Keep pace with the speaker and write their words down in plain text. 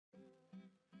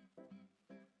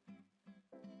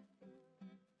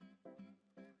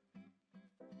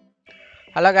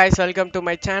Hello guys, welcome to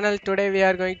my channel. Today we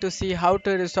are going to see how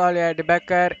to resolve a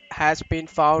debugger has been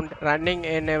found running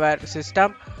in our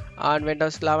system on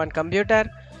Windows 11 computer.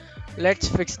 Let's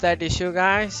fix that issue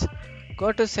guys.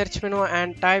 Go to search menu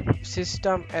and type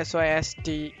system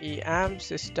system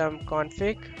system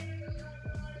config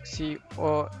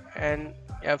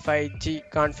config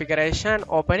configuration.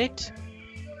 Open it.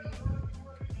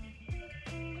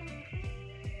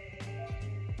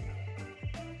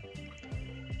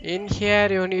 In here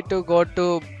you need to go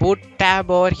to boot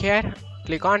tab over here,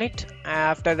 click on it.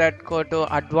 After that go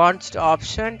to advanced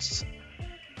options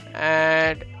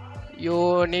and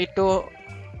you need to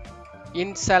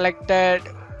in selected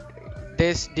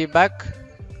this debug,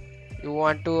 you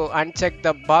want to uncheck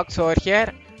the box over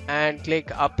here and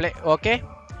click apply, okay,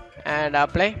 and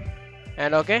apply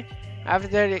and okay. After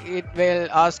that it will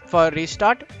ask for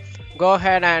restart. Go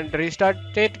ahead and restart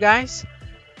it guys.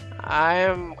 I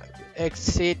am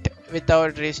exit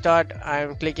without restart. I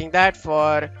am clicking that.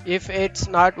 For if it's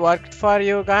not worked for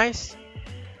you guys,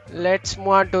 let's move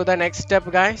on to the next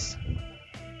step guys.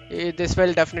 This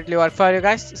will definitely work for you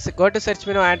guys. So go to search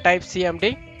menu and type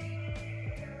cmd,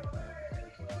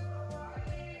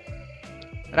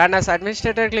 run as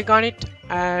administrator, click on it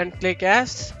and click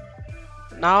yes.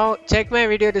 Now check my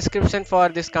video description for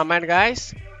this command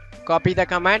guys. Copy the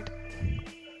command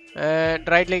and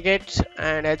right click it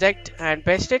and eject and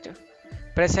paste it.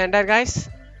 Press enter guys.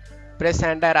 Press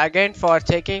enter again for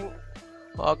checking.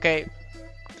 Okay,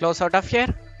 close out of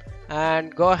here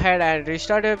and go ahead and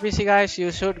restart your PC guys.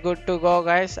 You should good to go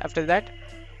guys. After that,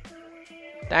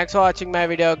 thanks for watching my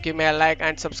video. Give me a like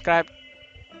and subscribe.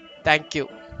 Thank you.